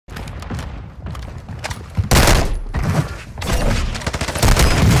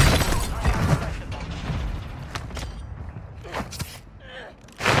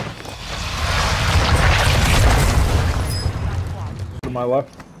my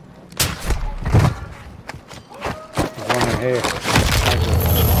left. There's one in here.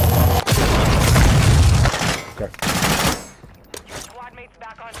 Okay. Squad mates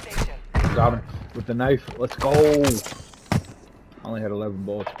back on station. Got him with the knife. Let's go. I only had 11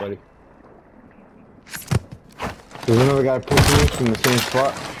 bullets, buddy. There's another guy pushing us from the same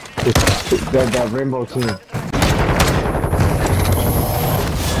spot. That rainbow team.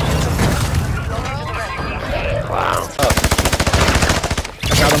 Wow. Oh. I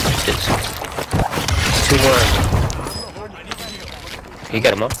got him. 2-1. You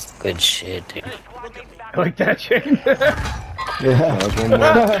got him up? Good shit, dude. I like that shit. Yeah, that's one more. No,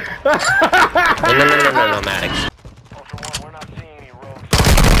 Maddox. Ultra One, we're not seeing any rogues.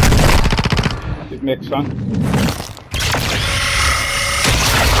 Get mixed, son.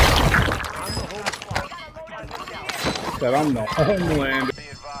 Said I'm the Homelander. Be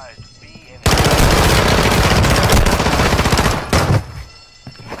advised, be in.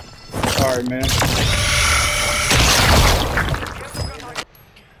 Sorry, man.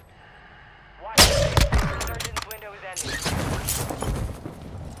 Watch it. Resurgence window is ending.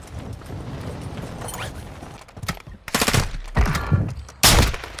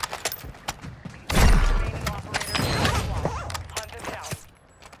 Remaining operators. Hunt them down.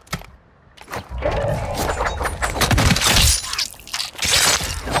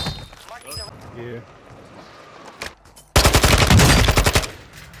 Marking the Yeah.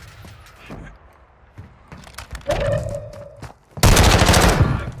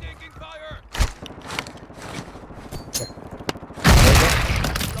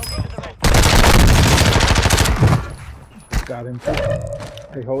 Got him too.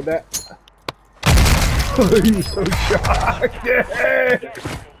 Hey, hold that. You're so shocked. Yeah.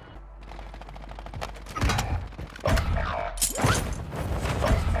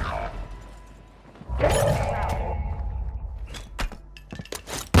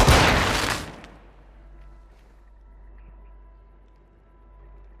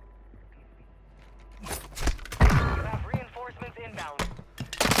 You have reinforcements inbound.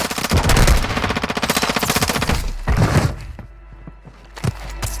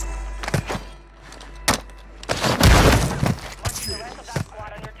 Marking the rest of that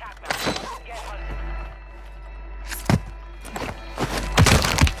squad on your attack map. Get hunted.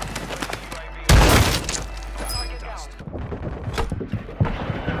 Target down.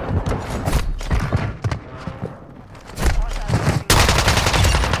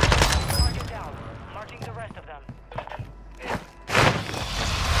 Target down. Marking the rest of them.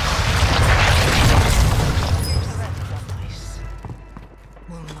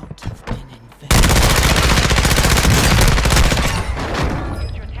 Will not have been in vain.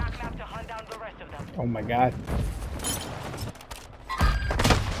 Use your attack map to hunt down the rest of them. Oh my god.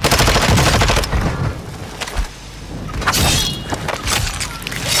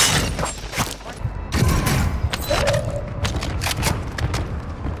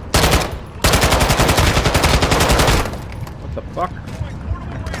 What the fuck?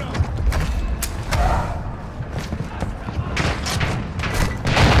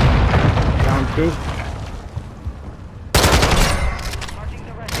 Down two. Marking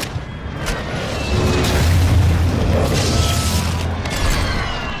the rest of them.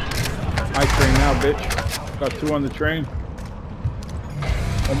 High train now, bitch. Got two on the train.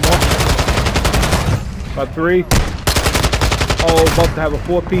 One more. Got three. Oh, about to have a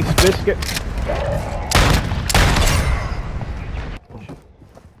 4-piece biscuit.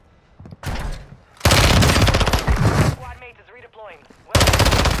 Squad mate is redeploying.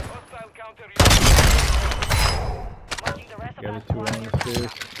 Hostile counter unit. Marking the rest of The other that two squad on on your the attack stairs.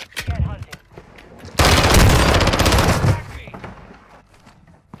 map. Get hunting.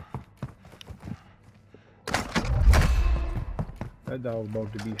 That dog's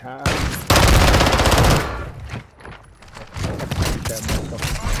about to be high. That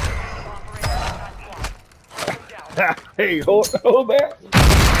motherfucker. Hey, hold that.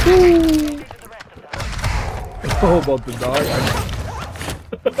 Woo. Oh, about the dog.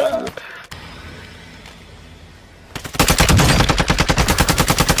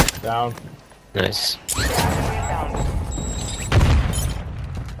 Down. Nice.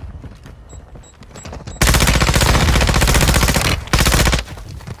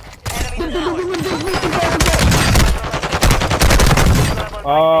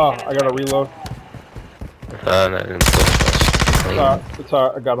 I gotta reload. No, It's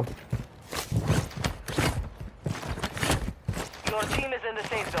alright, I got him. Your team is in the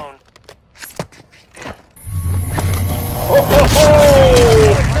safe zone. Oh,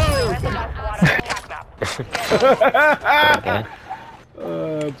 Rest of that squad on your attack map.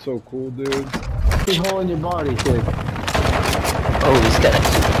 that's so cool, dude. Keep holding your body, kid. Oh, he's got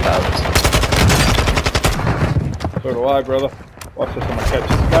superpowers. So do I, brother. Watch this, I'm gonna catch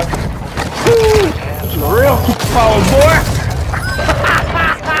this guy. Woo! This is a real superpower, boy!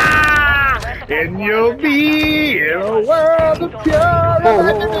 And you'll be in a world of pure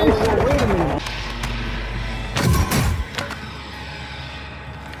imagination. Wait a minute.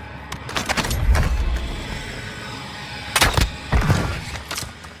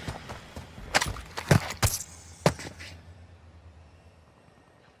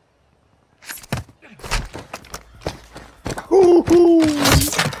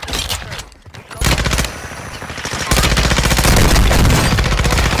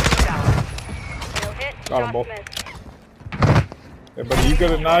 Got them both. Yeah, buddy, you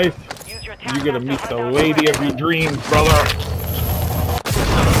got a knife. You gotta meet the lady of your dreams, brother.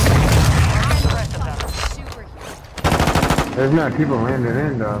 There's not people landing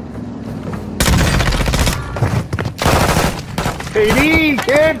in, though. KD,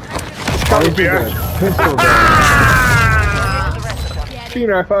 kid! Come here. Pistol gun.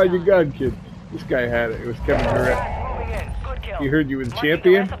 Tina, I found your gun, kid. This guy had it. It was Kevin Durant. He heard you was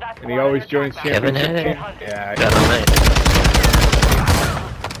champion, and he always joins Kevin championship had it? team. Yeah, Got him right.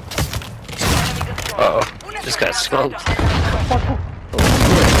 Uh-oh. Just got smoked.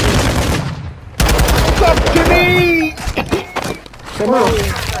 What's up, Timmy? Come on.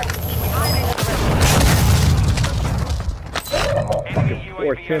 Fucking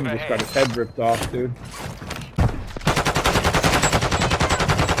poor Tim just got his head ripped off, dude.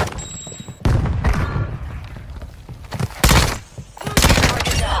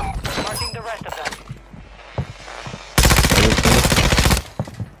 Marking the rest of them.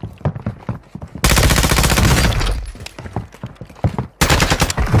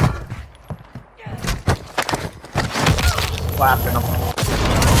 Slapping him.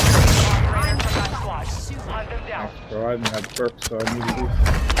 Hunt them down. Bro, I didn't have perks, so I needed these.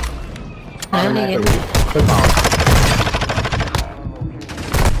 Oh,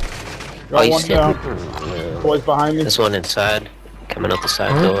 Got you one said down. Boys behind me. this one inside. Coming up the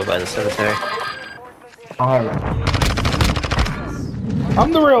side door by the cemetery. Alright.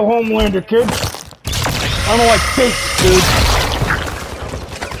 I'm the real Homelander, kid. I don't like fakes, dude.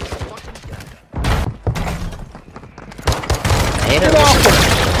 I hate how the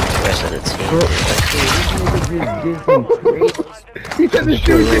rest of the team. He said the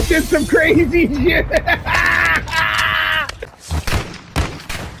shoes just did some crazy shit.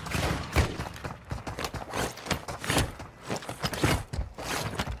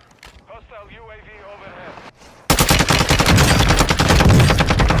 Hostile UAV overhead.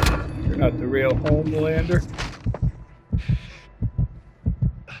 You're not the real Homelander.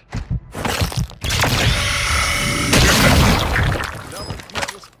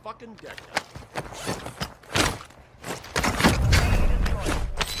 Fucking deck.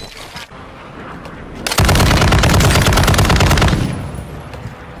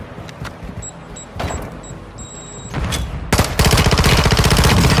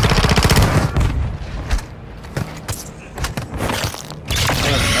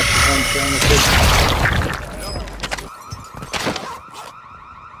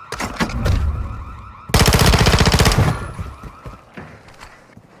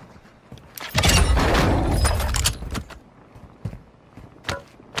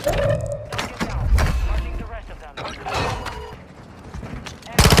 Marking the rest of them.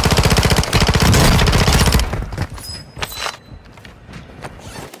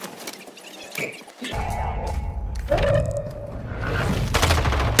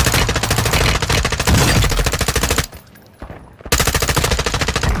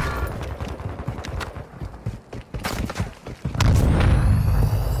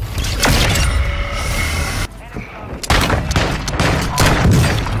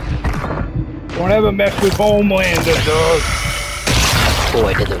 Don't ever mess with Homelander, dog. Oh,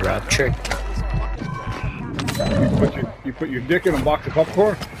 I did the rock trick. You put your dick in a box of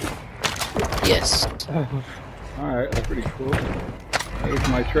popcorn? Yes. Alright, that's pretty cool. There's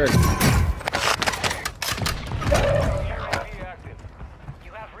my trick. UAV active.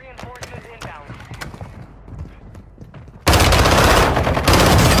 You have reinforcements inbound.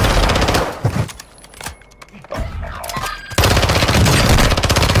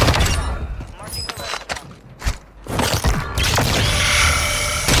 Marking the rest of them.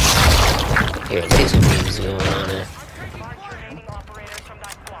 Here, laser beams going on there. Mark your remaining operators from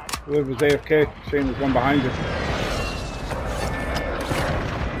that squad. Liv was AFK, saying there's one behind you.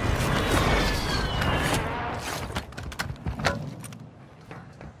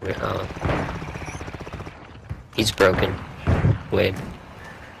 He's broken. Wait.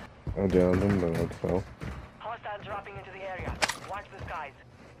 I downed him, but what the hell? Hostiles dropping into the area. Watch skies.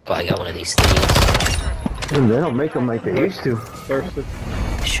 Oh, I got one of these things. Dude, they don't make them like they used to. Thirsty.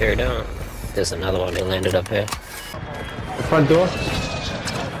 Sure don't. There's another one who landed up here. The front door.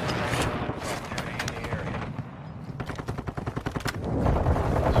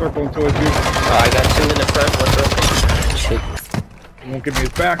 Circling towards you. Oh, I got two in the front, one broken. Shoot. He won't give me his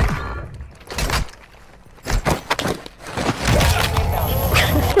back.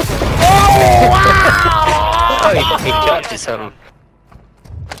 Oh, he dropped you something.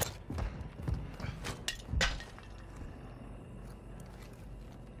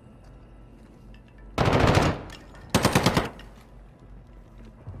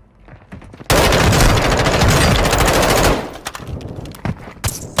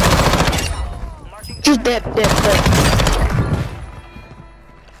 Just dip.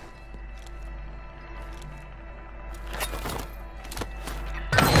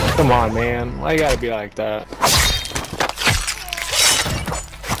 Come on, man. Why you gotta be like that?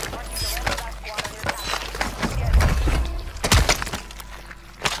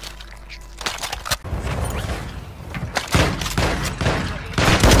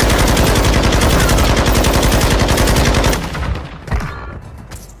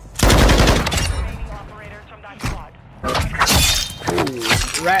 Operators from that squad.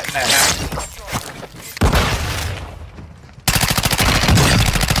 Ooh, rat in the hat.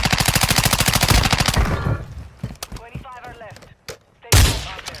 25 are left. Stay calm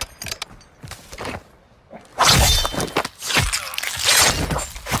out there. Marking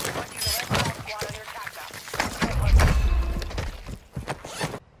the rest of that squad on your attack map.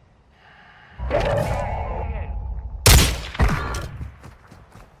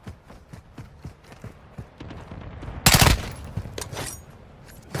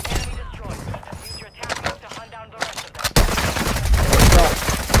 Enemy destroyed. Use your attack map to hunt down the rest of them.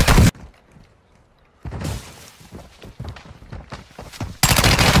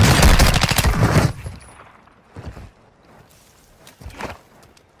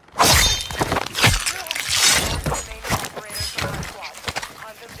 Remaining operators from that squad.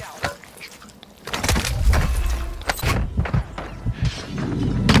 Hunt them down.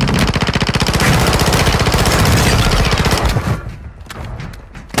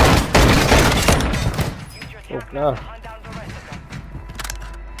 Use your attack map to hunt down the rest of them.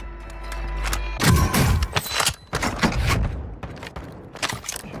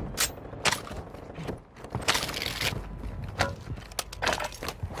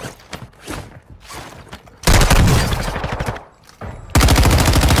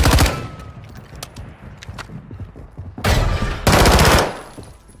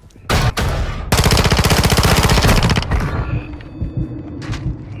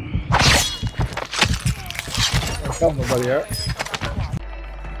 Tell nobody yet.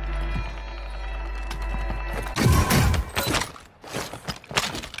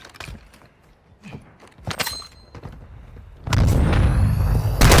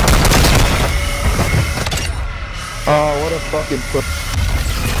 Oh, what a fucking put.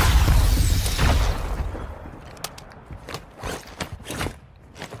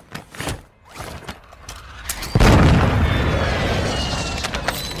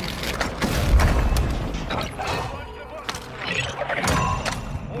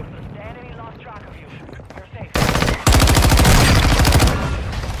 The enemy lost track of you. You're safe.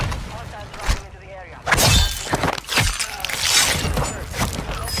 Hostiles dropping into the area.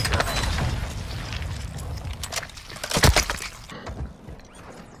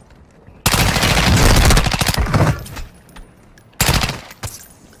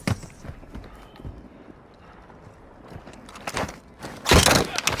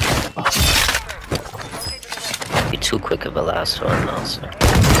 You're too quick of a last one, also.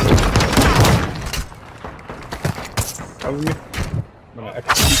 Cover me. I'm gonna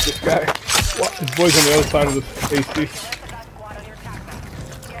execute this guy. What? His boy's on the other side of the AC. That squad on your attack map.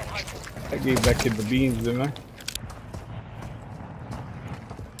 Get hunted. I gave that kid the beans, didn't I?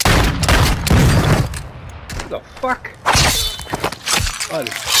 What the fuck?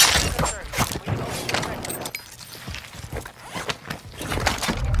 Buddy.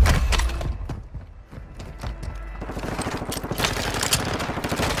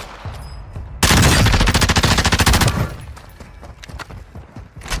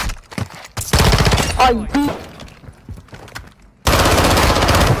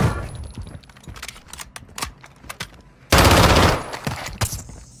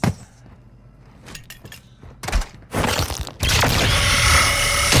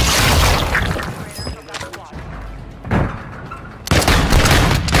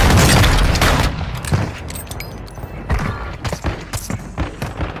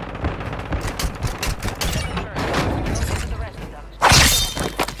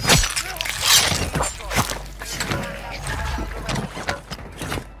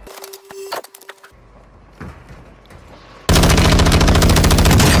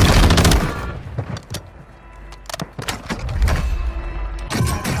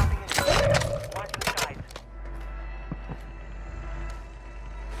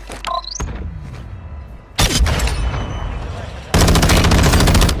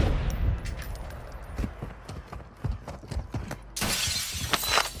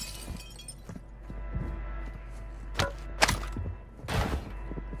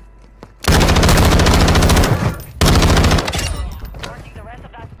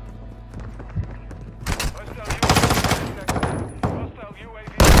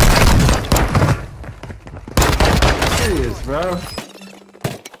 serious, bro. UAV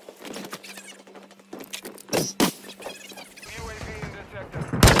in this sector.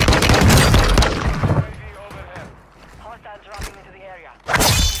 UAV overhead. Hostile dropping into the area.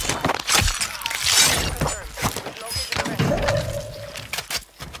 Confirmed. We've located the rest.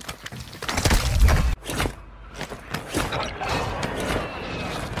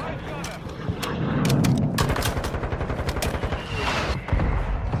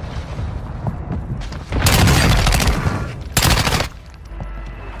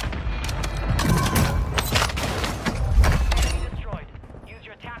 Enemy destroyed. Use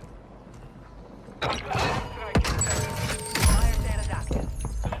your tap. Fire status active.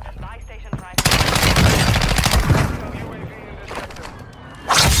 Buy station price. UAV in this sector.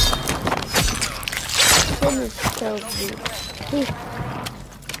 This is so cute.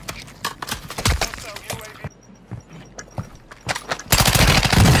 Hostile UAV.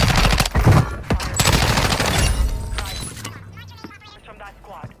 From that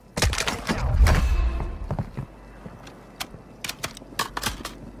squad. Sit down.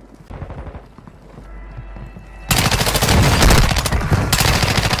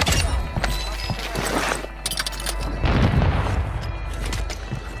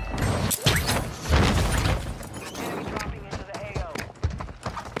 Enemy dropping into the AO.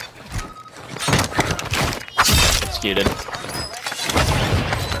 Muted.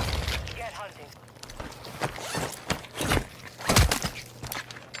 Get hunting.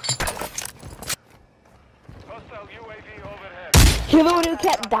 Hostile UAV overhead. You're the one who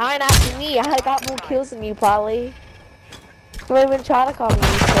kept dying after me. I got more kills than you, probably. You might even try to call me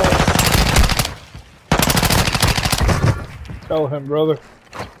useless. Tell him, brother.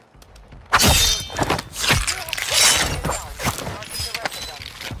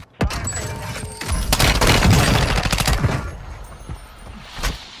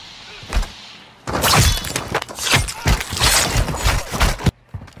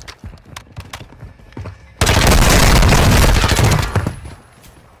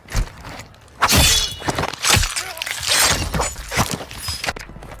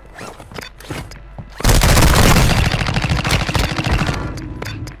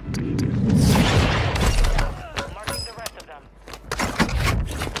 Marking the rest of them.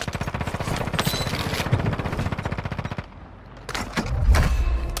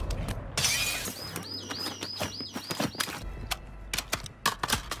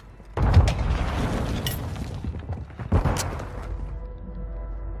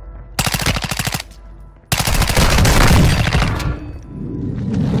 Get him.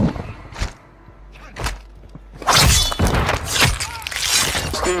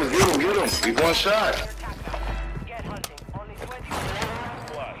 We one shot. Get hunting. Only 20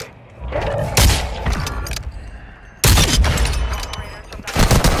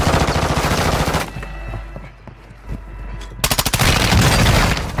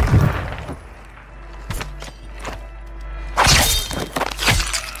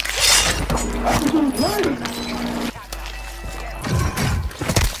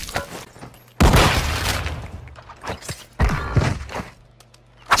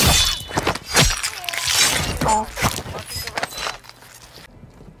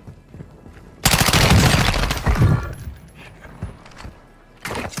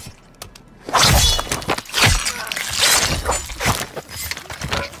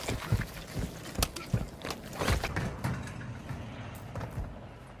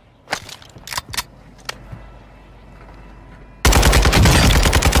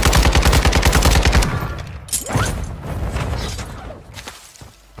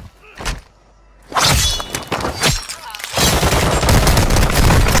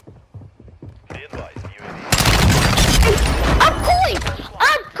 Operators from that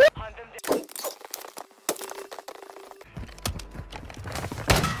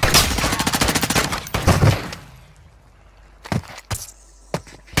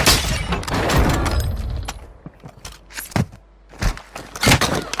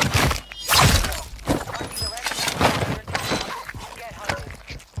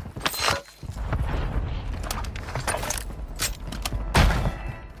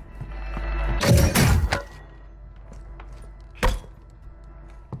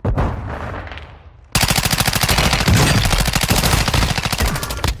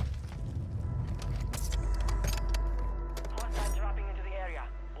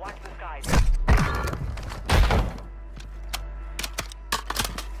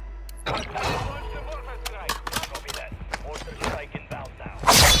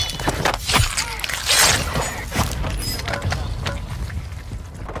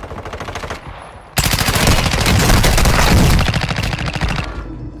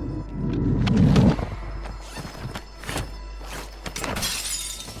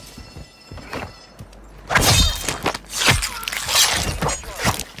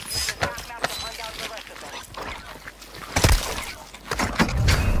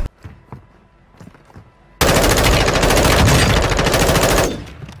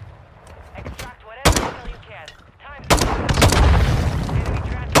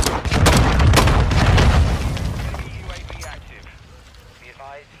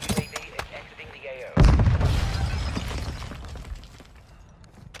advised, UAV is exiting the AO.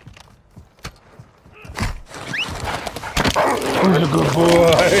 Who's a good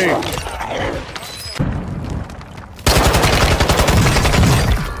boy?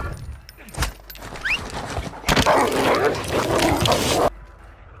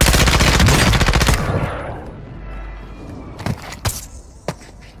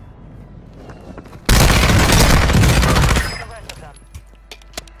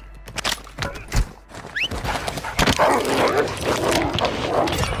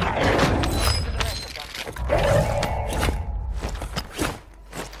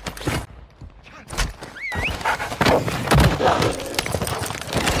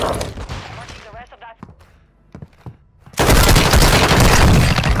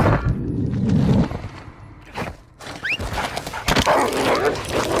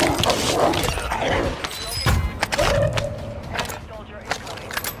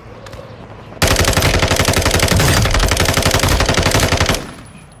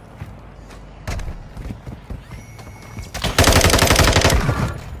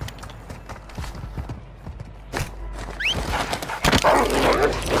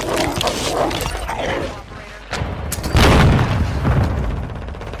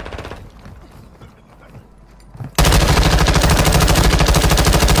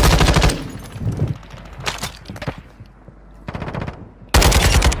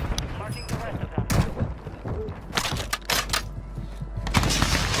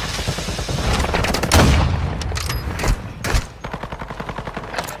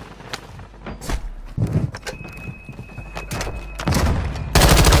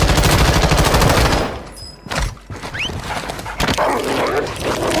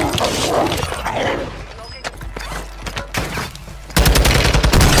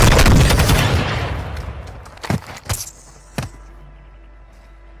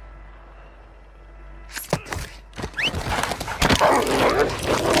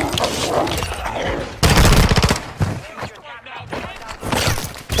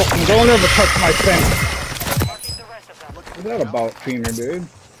 Don't ever touch my thing. What's that about, Peter, dude?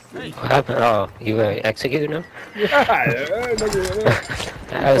 What happened? Oh, you were executed now? Yeah, look at that.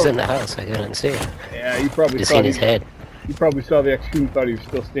 I was in the house, I couldn't see it. Yeah, you probably Just saw seen his head. You probably saw the execution, thought he was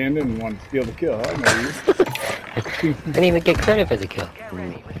still standing, and wanted to steal the kill. I know you. Didn't even get credit for the kill.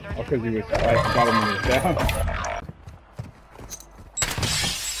 Because he was, I got him when he was down.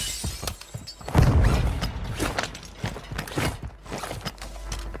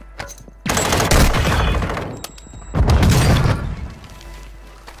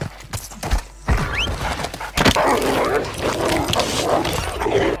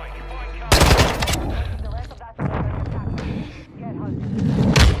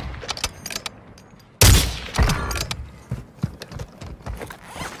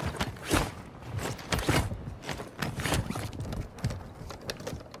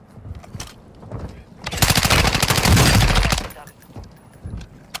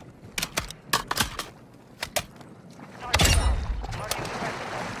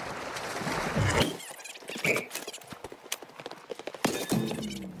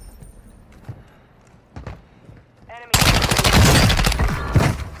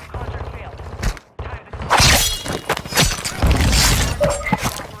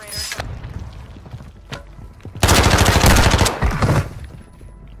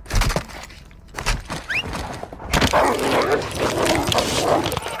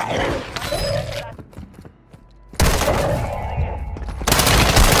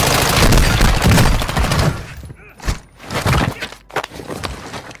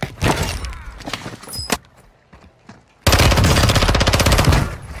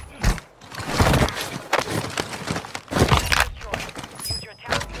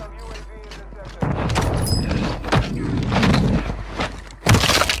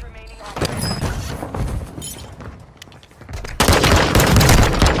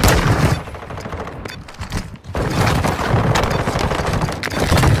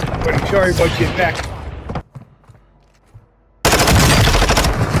 Sorry about your neck.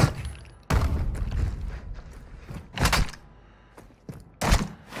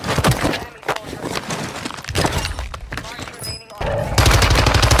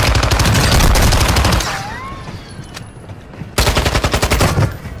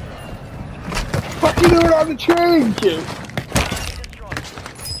 What are you doing on the train, kid?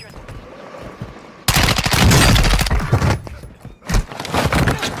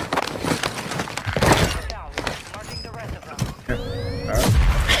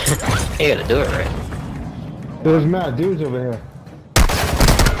 You gotta do it right. There's mad dudes over here.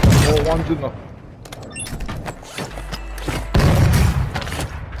 All ones in the...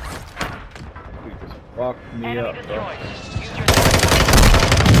 Fuck me Enemy up, bro. destroyed.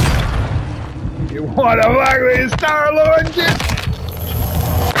 Use your You wanna fuck with Starlight shit?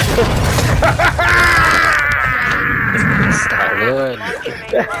 Starlight.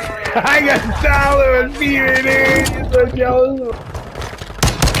 I got Starlight feeling it. You're so jealous.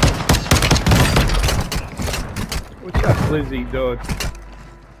 What's that Lizzie doing?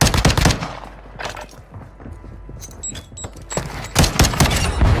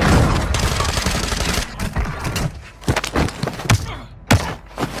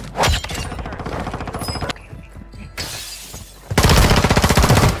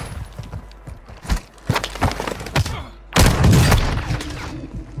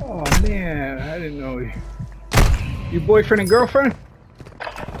 Oh man, I didn't know you. You boyfriend and girlfriend?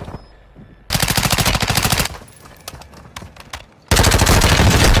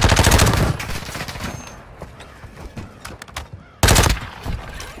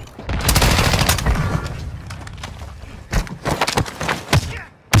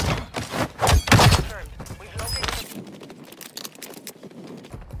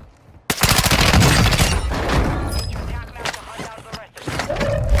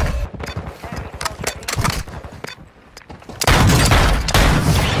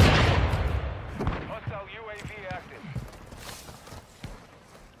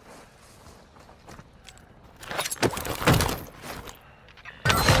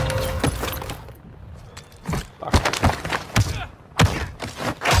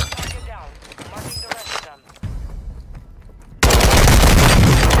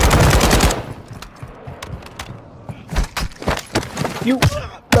 You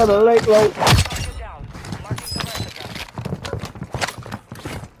better late low.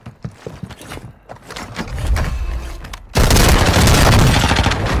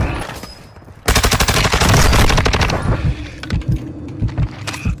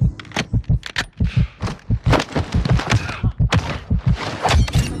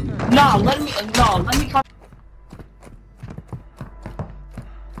 No, let me come.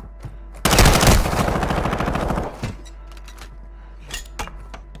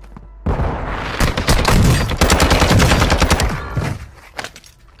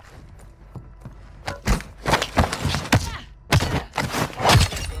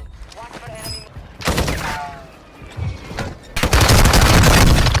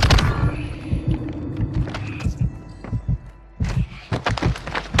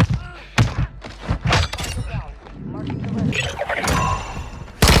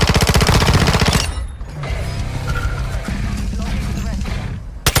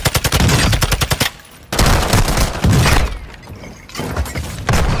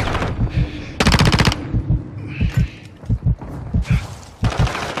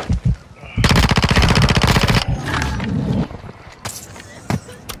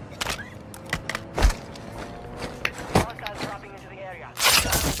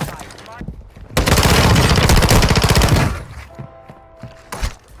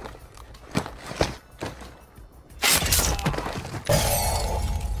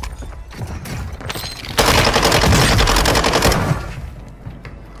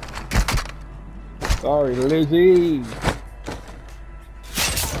 Sorry, Lizzie. Ooh,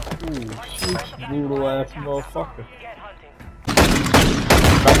 she's brutal ass motherfucker.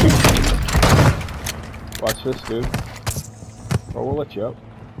 Watch this, dude. Oh, we'll let you up.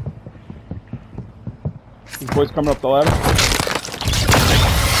 These boys coming up the ladder.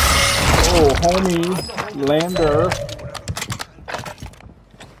 Oh, homie, Lander.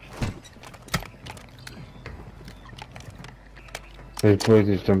 His boys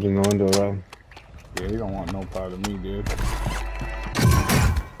just jumped in the window, though. Yeah, he don't want no part of me, dude.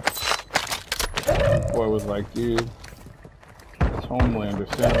 Boy was like, dude, it's Homelander,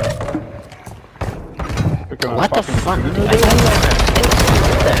 Sam. What the fuck? I don't know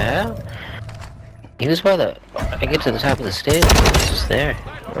what the hell? He was by the... I get to the top of the stairs and he was just there.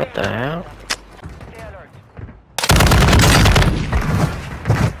 What the hell?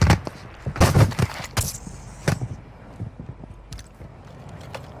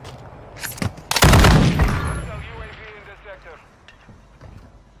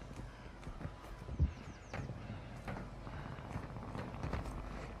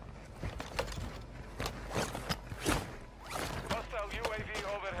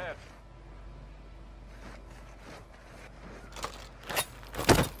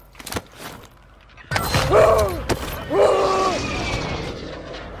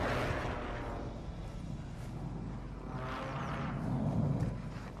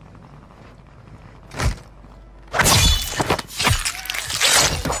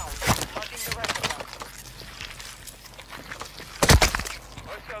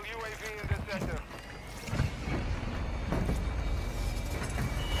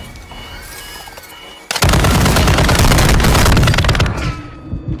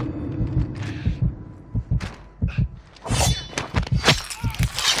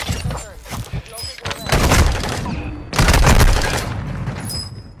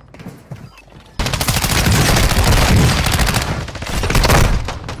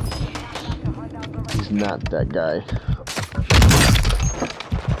 not that guy.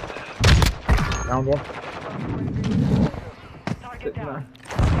 Down one. Target down.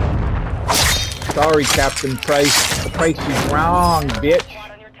 Sorry, Captain Price. The price is wrong, bitch.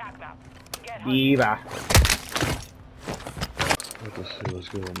 Squad on your attack map. Get Diva. Let's see what's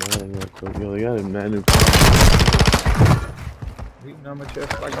going on real quick. Yo, they got a man who. Beating on my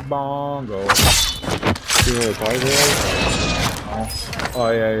chest like a bongo. See where the cars are?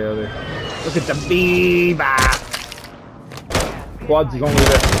 Oh yeah, there. Look at the Diva. Quads is only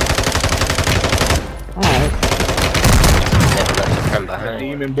there. Alright. Never left it from behind.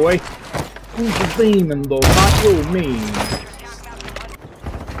 Demon boy. Who's the demon though? Not you, me.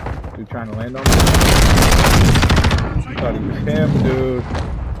 Dude trying to land on me? Thought he was him, dude.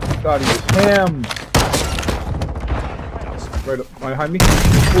 Thought he was him. Right up behind me.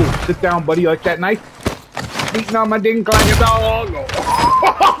 Ooh, sit down, buddy. You like that knife? Beating on my ding like a dog.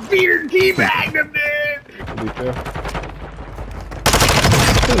 Oh, beard teabagged him, dude. To be fair.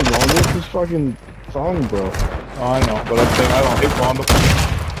 What's wrong with this fucking song, bro? Oh, I know, but I'm saying I don't hate Bondo.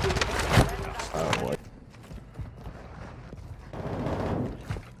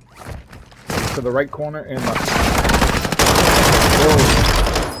 To the right corner and left.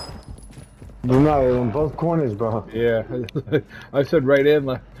 You're not in both corners, bro. Yeah, I said right and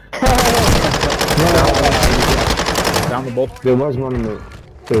left. Down the both. There was one in the.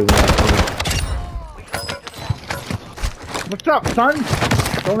 What's up, son?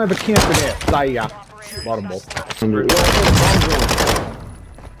 Don't ever camp in there. Saya. Bottom bolt.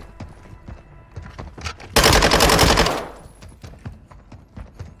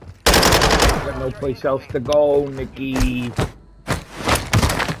 Got no place else to go, Nikki. Get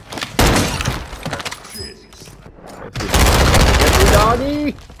me,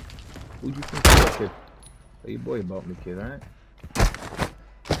 doggy! Who'd you think you were, kid? Tell your boy about me, kid, alright?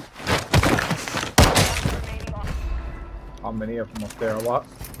 How many of them up there? A lot?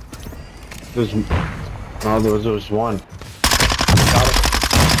 There's. No, there was one. Got it.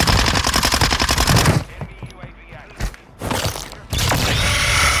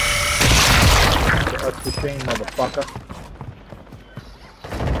 That's the same, motherfucker.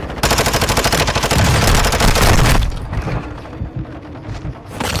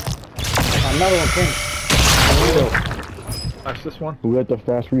 Another one came. That's this one. Who got the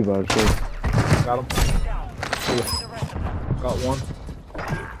fast revive, so. Got him. Got one.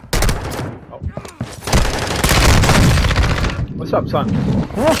 Oh. What's up, son?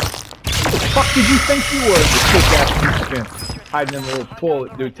 Huh? Who the fuck did you think you were, you kick-ass Mexican? Hiding in a little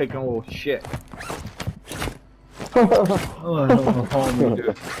toilet, dude, taking a little shit. Oh, home,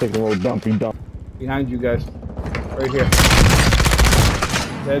 dude. Taking a little dumpy dump. Behind you guys. Right here.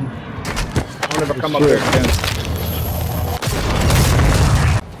 Dead. Don't ever come up there again.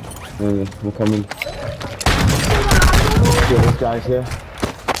 We're coming. Yeah, this guy's here.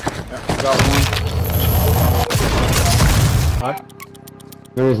 Yeah, got one. Huh?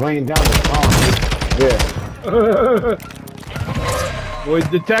 He was laying down the Yeah. Void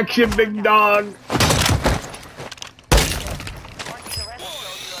detection, big dog.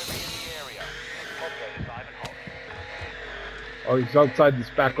 Oh, he's outside this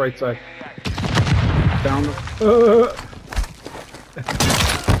back right side. Down.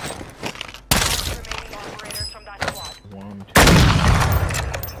 One, two.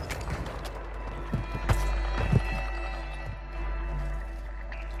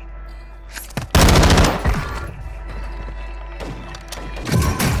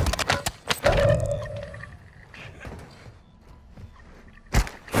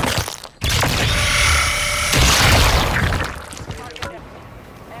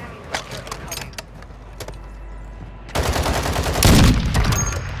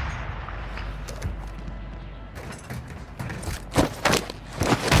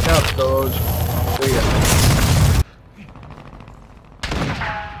 Up those. There you go.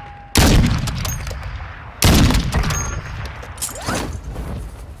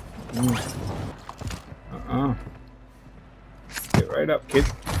 Get right up, kid.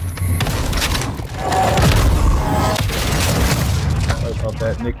 Sorry about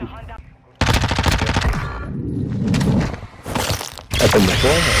that, Nikki. Happened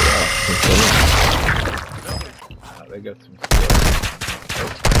before? Yeah. They got some.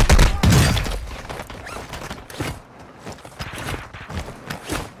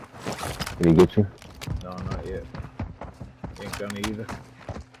 Did he get you? No, not yet. Ain't done either.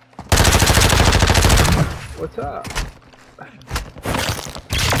 What's up?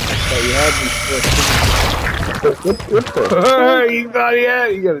 Oh, you had me. You got it, yeah.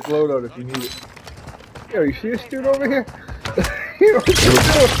 You got his load on if you need it. Yo, you see this dude over here? You know what he's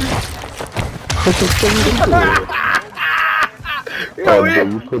doing? Oh, yeah,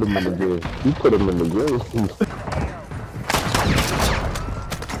 you put him in the game. You put him in the game.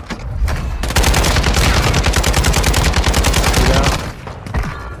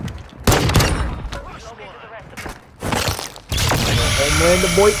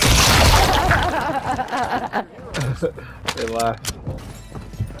 Homelander boy. They laugh.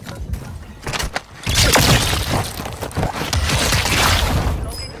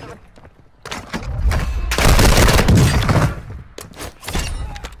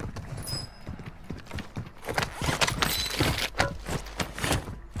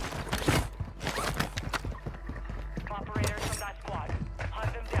 Operators from that squad.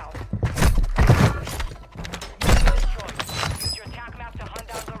 Hunt them down. Use your attack map to hunt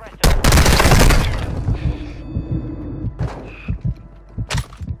down the rest of them.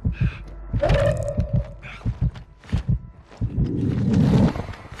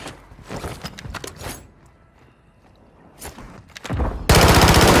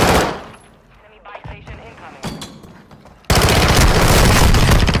 Enemy buy station incoming. Hunt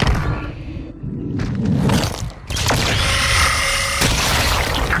them down.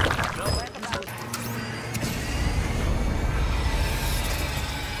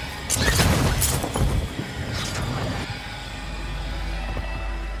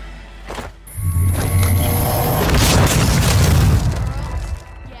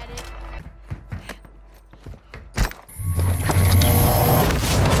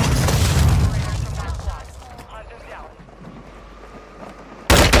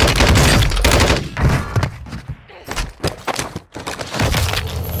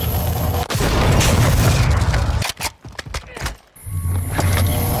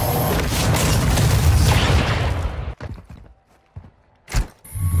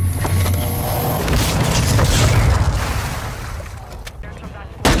 There's from that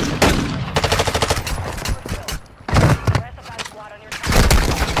squad. The rest of that squad on your track.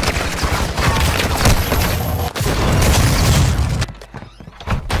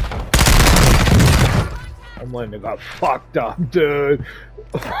 Homelander got fucked up, dude.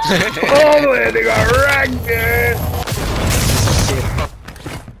 Homelander got wrecked, dude.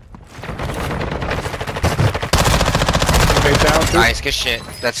 Okay, down two. Nice, good shit.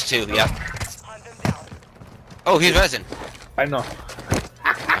 That's 2, yep. Hunt them down. Oh, he's resin. I know.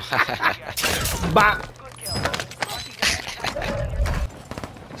 Bah. Good kill.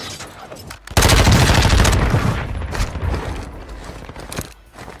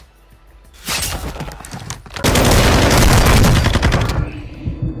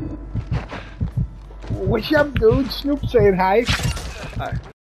 What's up, dude? Snoop saying hi. Hi.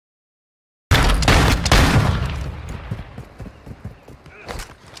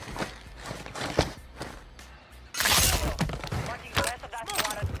 Marking the rest of that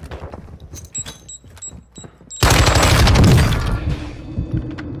squad.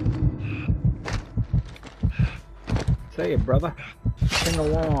 Say it, brother. Sing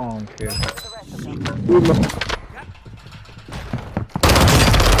along, kid. The rest of them.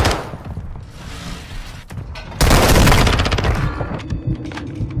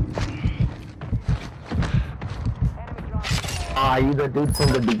 Ah, you the dude from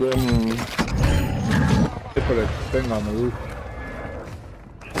the beginning. They put a thing on the roof.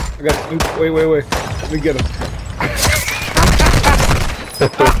 I got Snoop. Wait. Let me get him.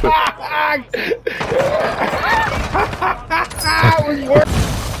 That was work.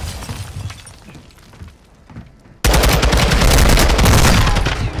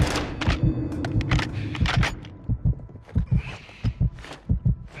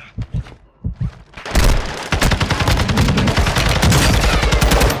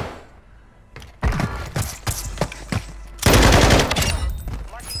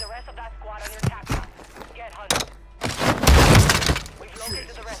 Marking the rest of that squad on your attack map. Get hunted. We've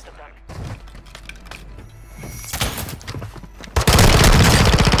located the rest of them.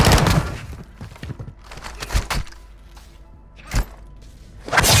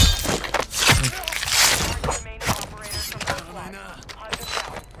 Mark remaining operators from that squad. Hunt them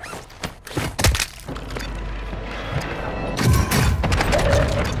down.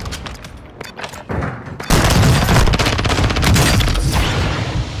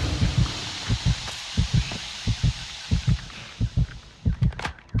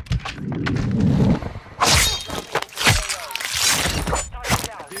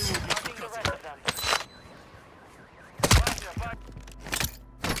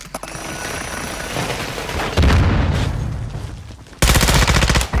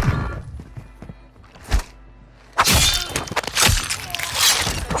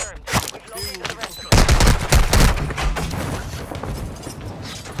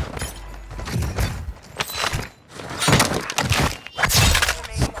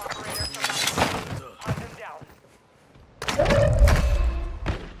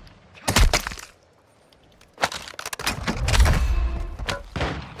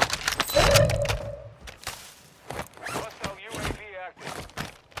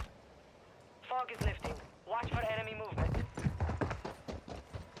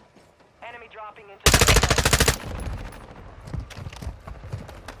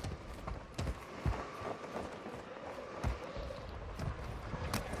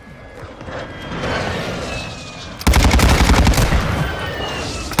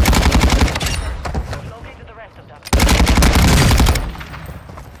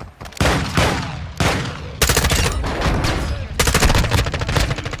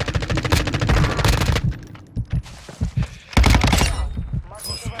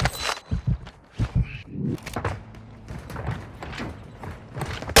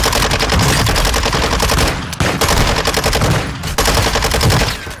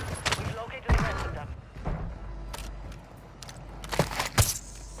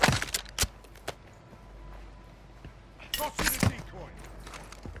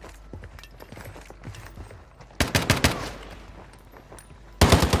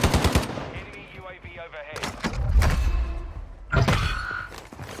 overhead. Be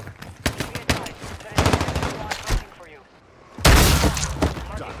advised, there is a squad waiting for you.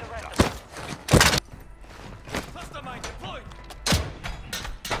 Marking the rest of them. Mastermind deployed!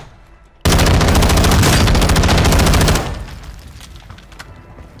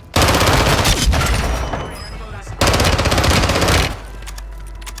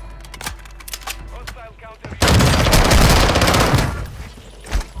 Hostile counter.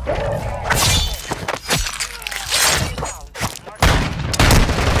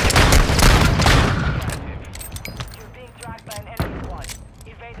 You're being tracked by an enemy squad.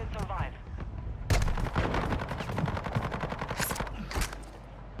 Evade and survive.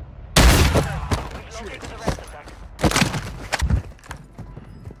 We've located the rest of them.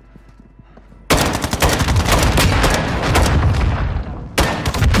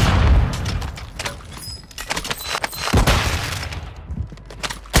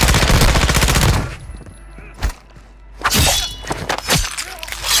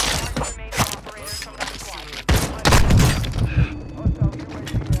 Remaining operators from that squad. Hostile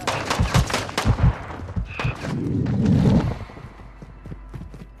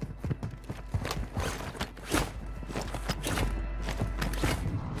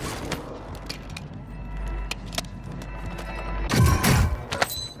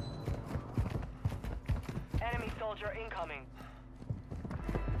Enemy soldier incoming.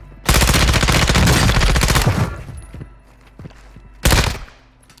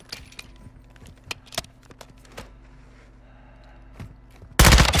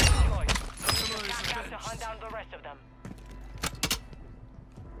 Deployed. Have to hunt down the rest of them.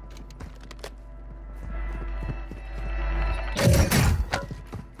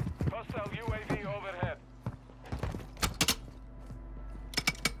 Hostile UAV overhead.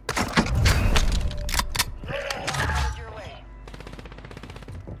 Headed your way.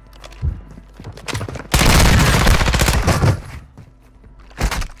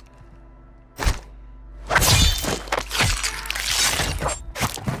 The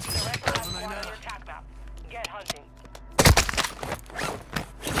rest of that squad on your attack map. Get hunting.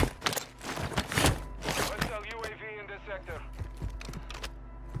 Hostile UAV in this sector.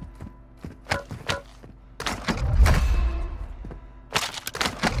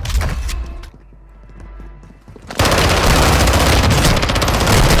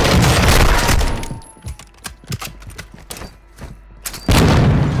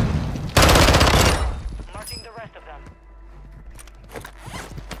 Marking the rest of them.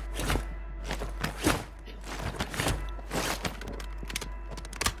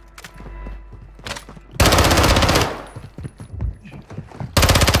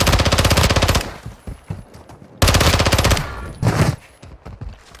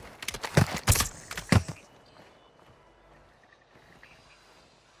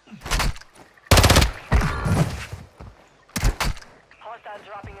 Hostiles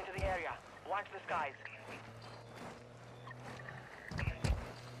dropping into the area. Watch the skies.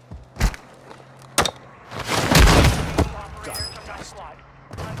 Operators from that squad.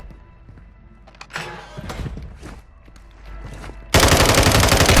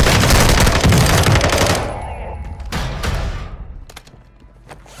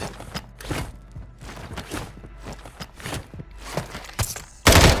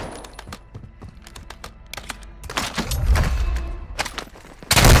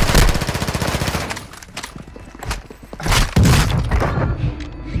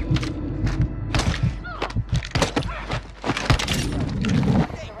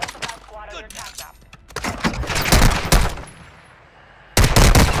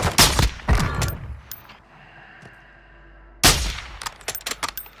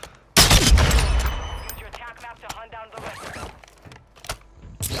 To hunt down the rest of them.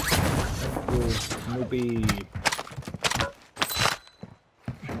 Snoopy.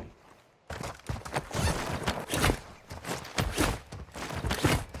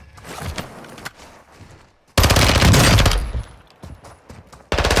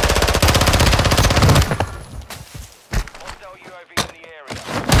 Hostile UAV in the area.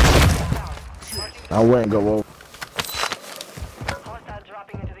 I wouldn't go over. Hostile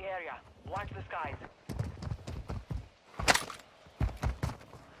dropping into the area. Watch the skies.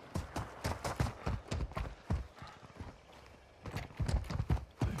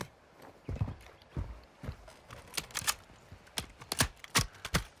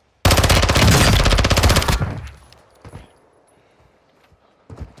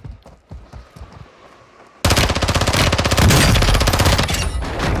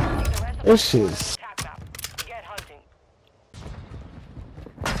 This shit's Get hunting.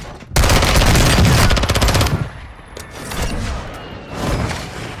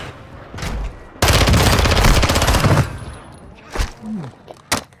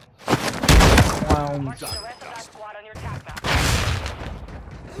 Clowns. Marking the rest of that squad on your attack map.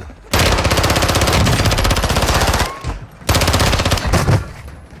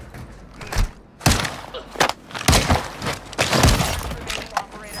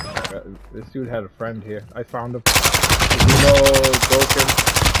 This dude had a friend here. I found him. You know, broken.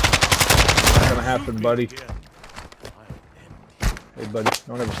 Not gonna happen, buddy. Hey, buddy,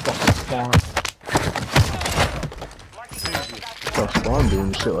 don't ever fucking spawn. Stop spawn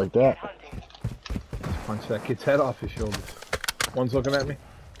doing shit like that. Just punch that kid's head off his shoulders. One's looking at me.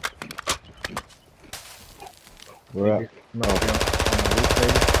 Where at? No, on the roof,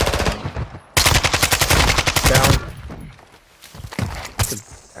 maybe. Down.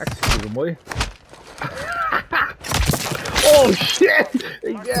 Execute him, will you? Oh shit!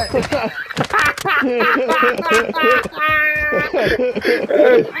 Yeah.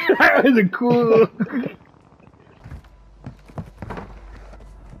 That was a cool.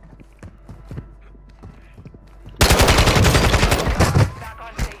 Back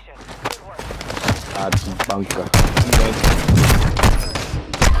on station. Good work. That's a bunker.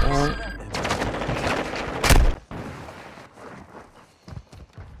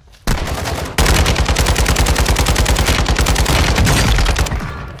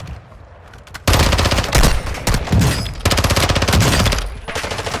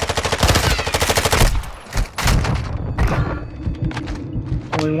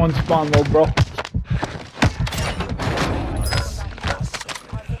 Only one spawn though, bro.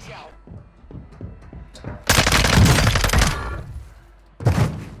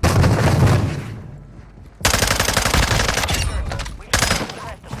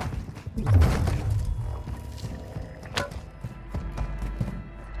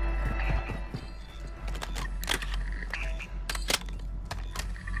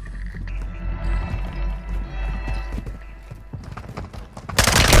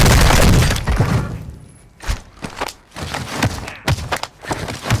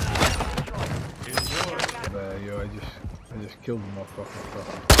 I just killed the motherfucker.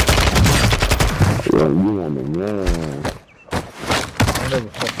 Yeah, you want me, man. I never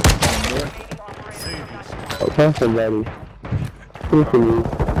fucking spawned there. Okay, somebody. Who's for me?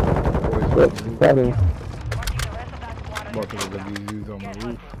 Buddy. Bucket of WZs on the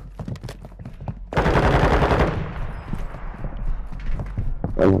roof.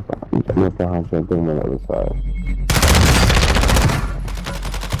 I'm gonna find something on the other side.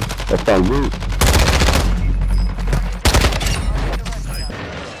 That's on roof.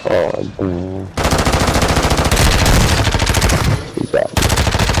 Oh, damn. He got me.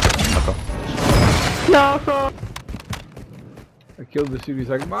 No. I killed the dude. He's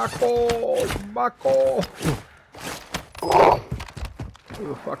like, Mako! Mako! Who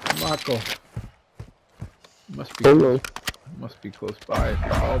the fuck is Mako? Must be close by.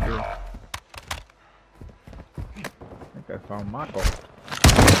 Oh, dude. I think I found Mako.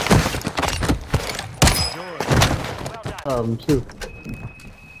 Two.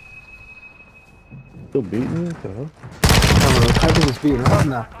 Still beating you, huh? I think it's beating up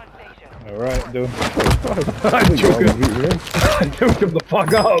now. Alright, dude. I took him the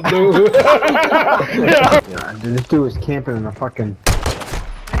fuck out, dude. Yeah, dude, this dude was camping in the fucking...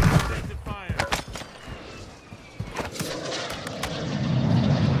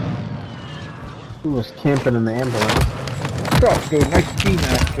 He was camping in the ambulance. Truck, dude. Nice team,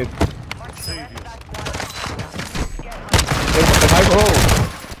 man, kid. Can I go?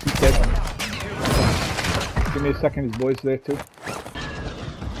 He's dead. Give me a second, his boy's there too.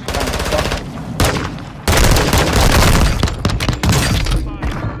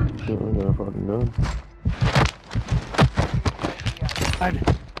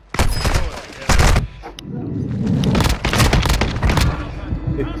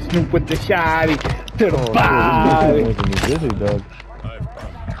 It's Snoop with the shotty to the body.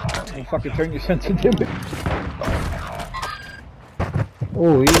 Don't fucking turn your sensitivity.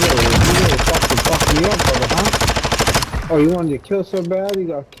 Oh, you really fucking fucked me up, brother, huh? Oh, you wanted to kill so bad, you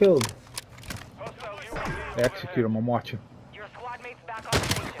got killed. Execute him, I'm watching. Your squad mates back on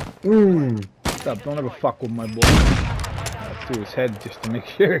station. Stop, don't ever fuck with my boy. Through his head just to make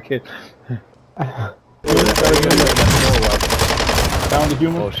sure, kid. Down the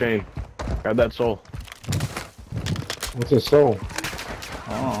human. Oh, Shane. Grab that soul. What's his soul?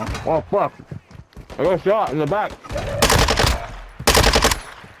 Oh, fuck. I got a shot in the back.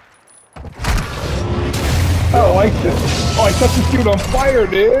 Oh, I set this dude on fire,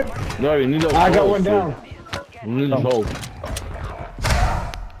 dude. No, you need those I got souls, one dude. down. You need the soul.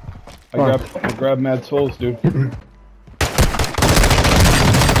 I grabbed mad souls, dude.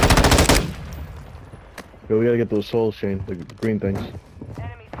 Yo, we gotta get those souls, Shane. The green things.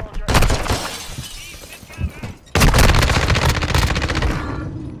 Enemy soldier.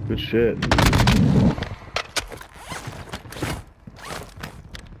 Good shit.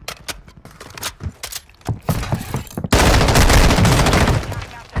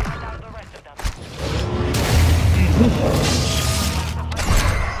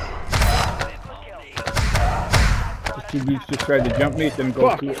 Two dudes just tried to jump me, it didn't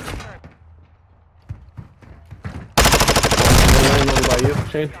go through. Over by you,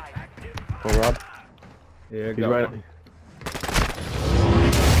 Shane? Oh, Rob? Yeah, He's got right. one.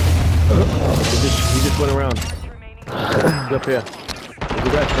 He just went around. He's up here. There's a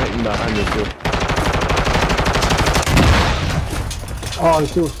guy sniping behind you, too. Oh, he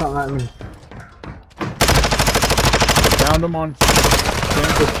threw something at me. Found him on.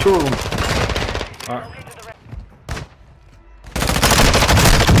 There's two of them.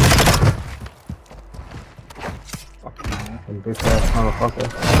 Bitch ass motherfucker.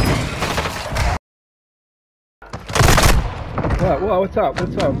 What? What's up?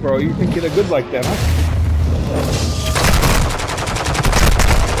 What's up, bro? You think you're good like that, huh?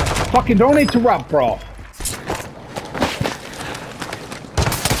 Fucking don't interrupt, bro.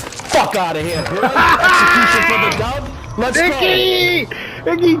 Fuck out of here, bro. Execution for the dub. Let's Icky!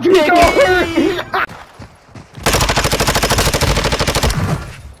 Icky, do over!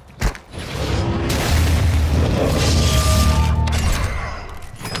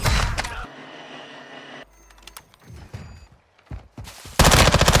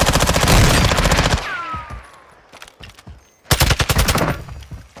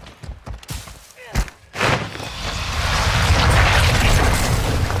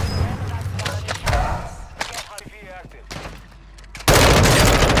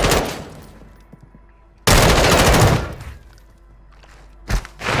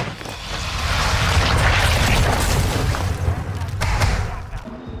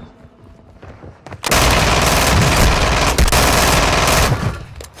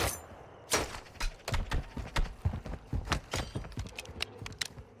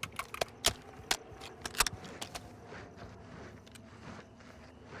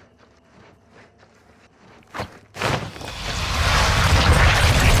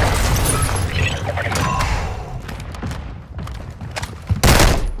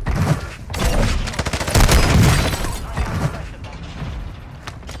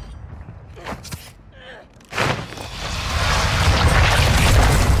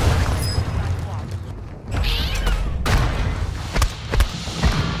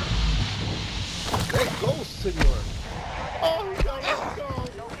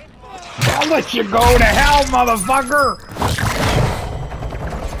 I'll let you go to hell, motherfucker!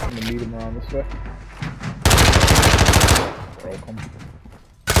 I'm gonna meet him around this way. Welcome.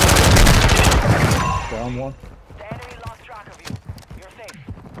 Down one. The enemy lost track of you. You're safe.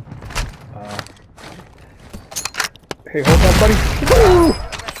 Hey, hold on, buddy. Woo!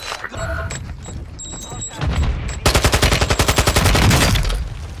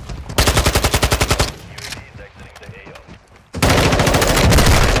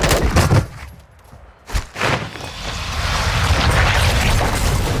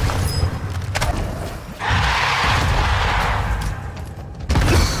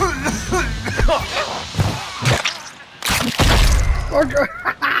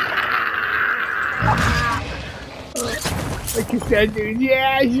 Like you said, dude.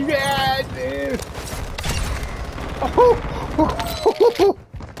 Yes, man, dude. Oh.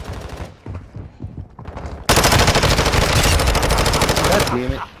 God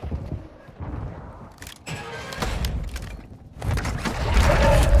damn it.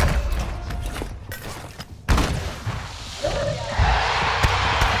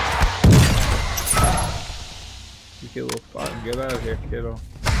 You get a little fun. Get out of here, kiddo.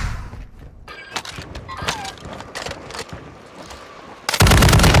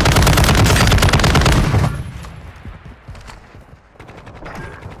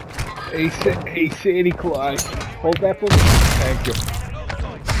 Hey, Santa Claus. Hold that for me. Thank you.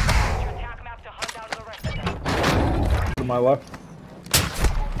 To my left.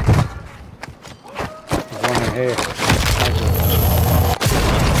 One in here.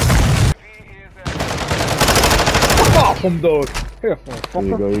 Fuck off him, dog. Here, There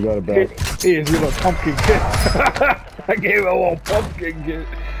you go, you got it back. Here's your little pumpkin kid. I gave him a little pumpkin kid.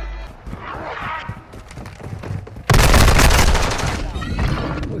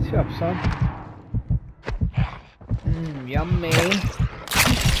 What's up, son? Yummy.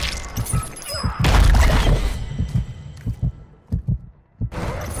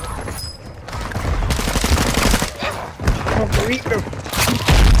 I'm eating him.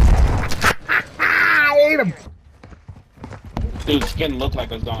 I ate him. skin look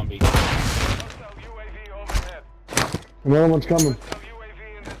like a zombie. Another one's coming.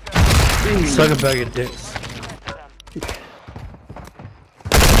 Suck a bag of dicks. Did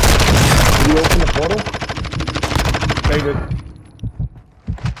you open the portal? David.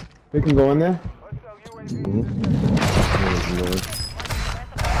 We can go in there?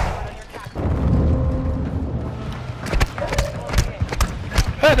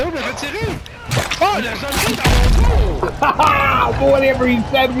 Ah, non, mais retirez! Oh, il a jamais dans mon dos! Haha! Whatever he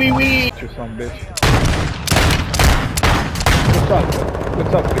said, we. Or some bitch. What's up?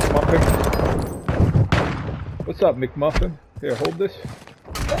 What's up, McMuffin? What's up, McMuffin? Here, hold this.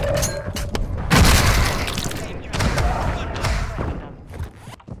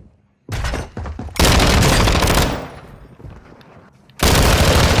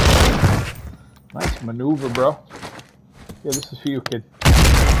 Nice maneuver, bro. Yeah, this is for you, kid.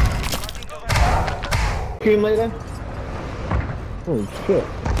 Stream later? Holy shit.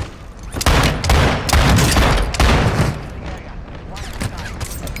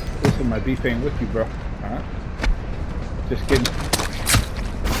 Listen, my beef ain't with you, bro. Alright? Just kidding.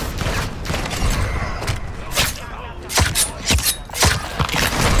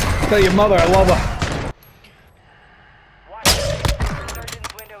 Tell your mother I love her.